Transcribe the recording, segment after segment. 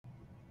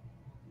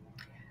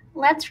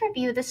Let's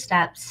review the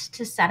steps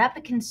to set up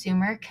a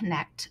Consumer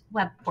Connect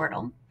web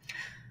portal.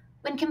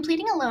 When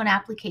completing a loan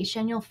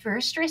application, you'll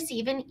first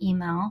receive an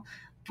email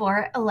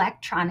for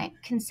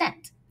electronic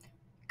consent.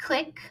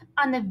 Click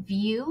on the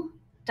View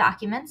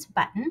Documents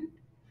button,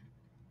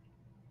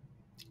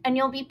 and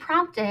you'll be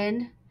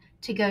prompted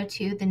to go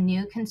to the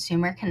new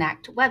Consumer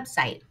Connect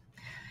website.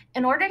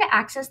 In order to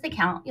access the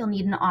account, you'll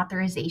need an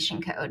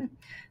authorization code.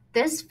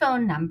 This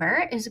phone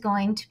number is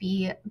going to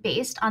be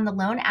based on the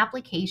loan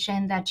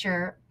application that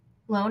your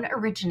loan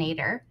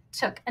originator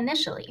took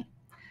initially.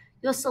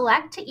 You'll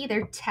select to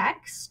either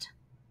text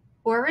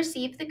or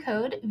receive the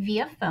code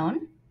via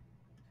phone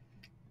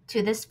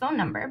to this phone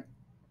number.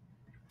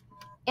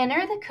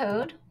 Enter the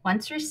code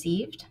once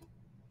received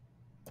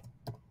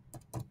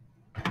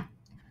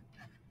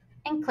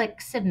and click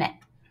Submit.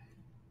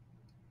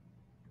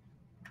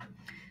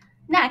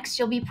 Next,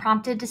 you'll be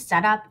prompted to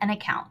set up an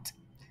account.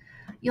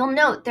 You'll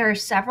note there are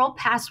several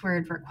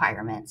password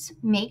requirements.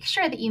 Make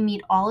sure that you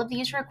meet all of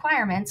these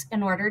requirements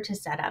in order to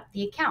set up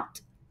the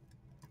account.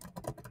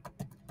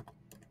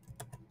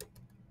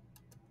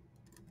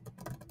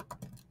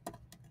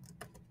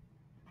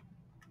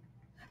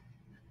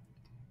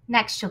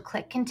 Next, you'll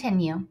click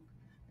Continue.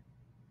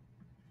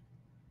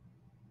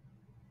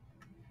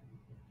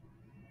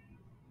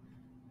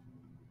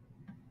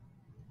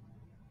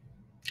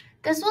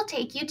 This will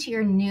take you to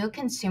your new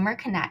Consumer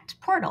Connect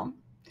portal.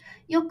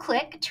 You'll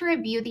click to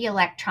review the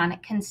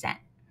electronic consent.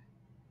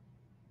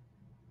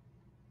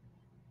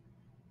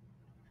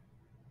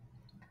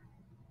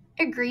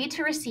 Agree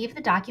to receive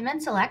the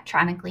documents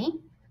electronically.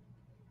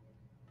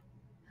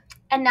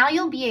 And now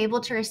you'll be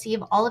able to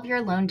receive all of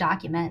your loan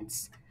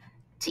documents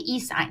to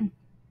eSign.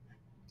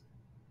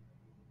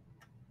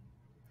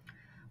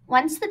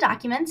 Once the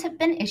documents have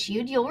been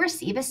issued, you'll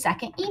receive a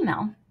second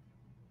email.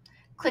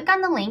 Click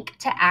on the link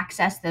to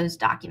access those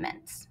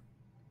documents.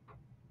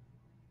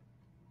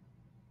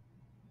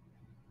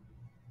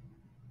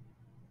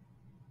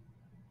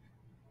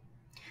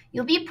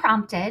 You'll be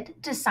prompted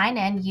to sign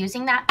in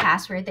using that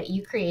password that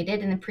you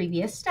created in the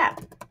previous step.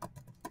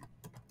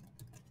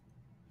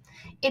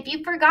 If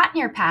you've forgotten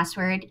your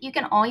password, you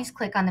can always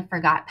click on the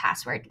Forgot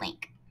Password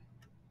link.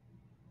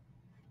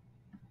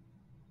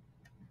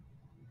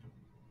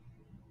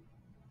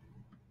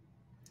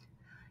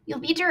 You'll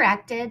be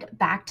directed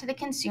back to the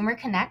Consumer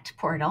Connect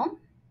portal,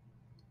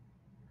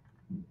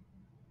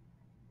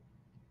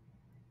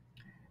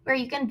 where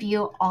you can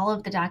view all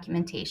of the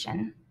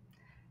documentation.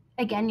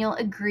 Again, you'll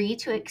agree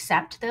to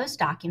accept those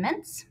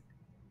documents.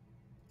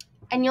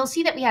 And you'll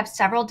see that we have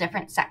several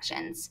different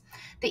sections.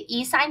 The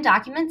eSign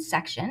Documents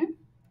section,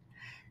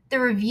 the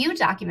Review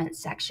Documents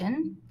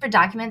section for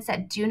documents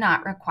that do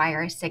not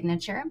require a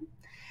signature,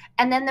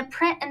 and then the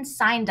Print and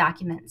Sign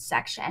Documents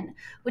section,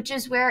 which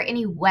is where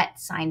any wet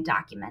signed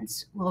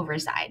documents will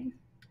reside.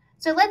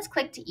 So let's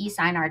click to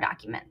eSign our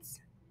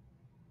documents.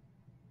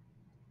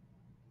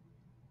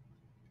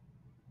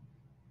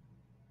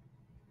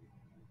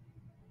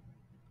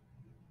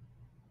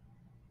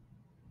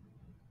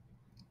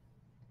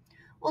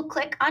 We'll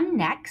click on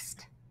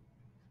Next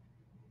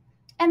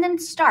and then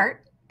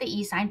start the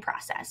eSign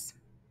process.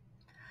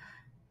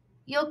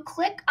 You'll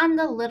click on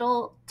the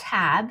little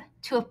tab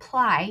to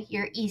apply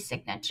your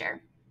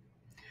e-signature.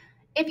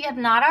 If you have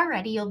not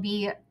already, you'll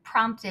be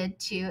prompted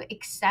to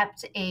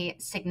accept a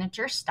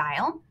signature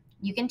style.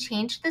 You can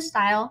change the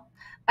style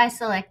by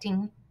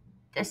selecting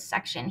this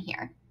section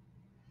here.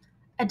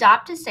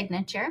 Adopt a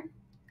signature,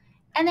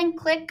 and then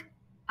click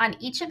on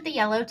each of the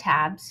yellow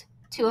tabs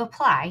to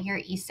apply your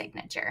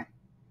e-signature.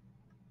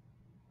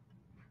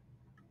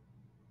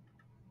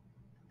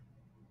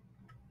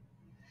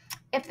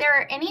 If there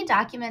are any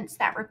documents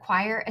that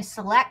require a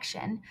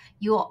selection,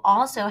 you will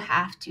also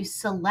have to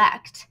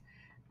select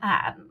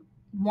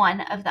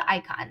one of the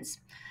icons.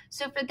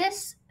 So for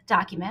this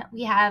document,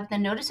 we have the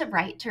Notice of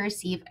Right to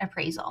Receive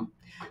Appraisal.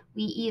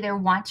 We either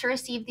want to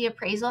receive the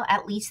appraisal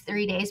at least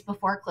 3 days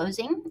before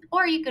closing,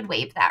 or you could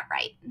waive that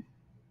right.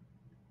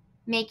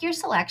 Make your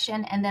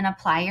selection and then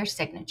apply your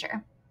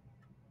signature.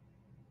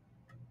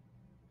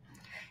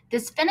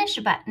 This Finish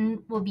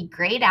button will be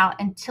grayed out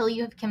until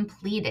you have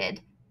completed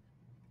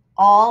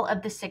all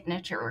of the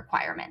signature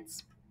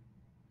requirements.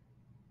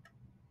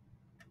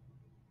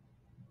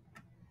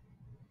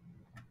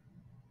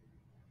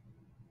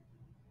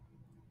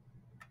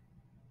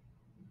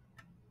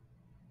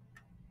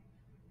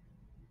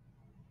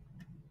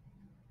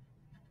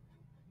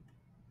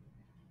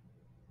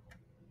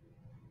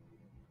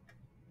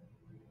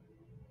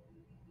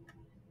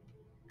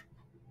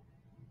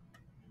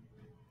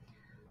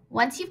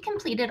 Once you've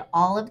completed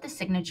all of the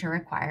signature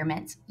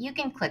requirements, you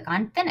can click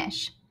on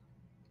Finish.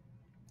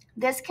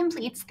 This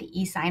completes the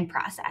eSign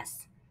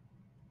process.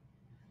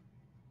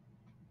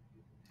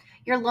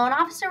 Your loan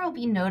officer will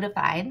be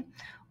notified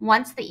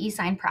once the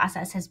eSign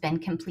process has been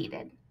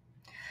completed.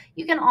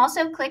 You can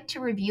also click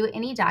to review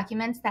any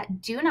documents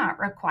that do not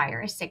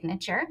require a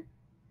signature,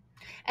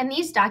 and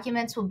these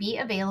documents will be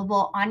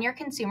available on your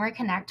Consumer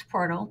Connect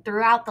portal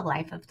throughout the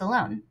life of the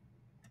loan.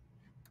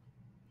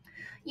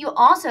 You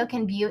also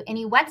can view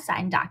any wet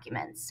sign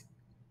documents.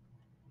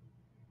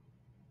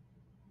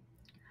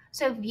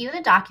 So view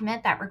the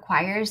document that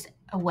requires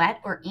a wet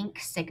or ink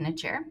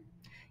signature.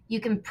 You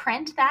can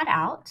print that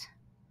out,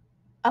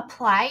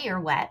 apply your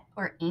wet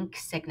or ink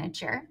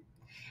signature,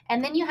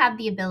 and then you have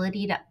the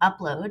ability to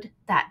upload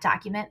that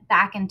document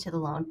back into the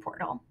loan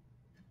portal.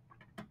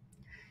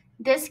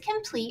 This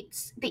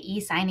completes the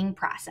e-signing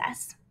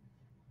process.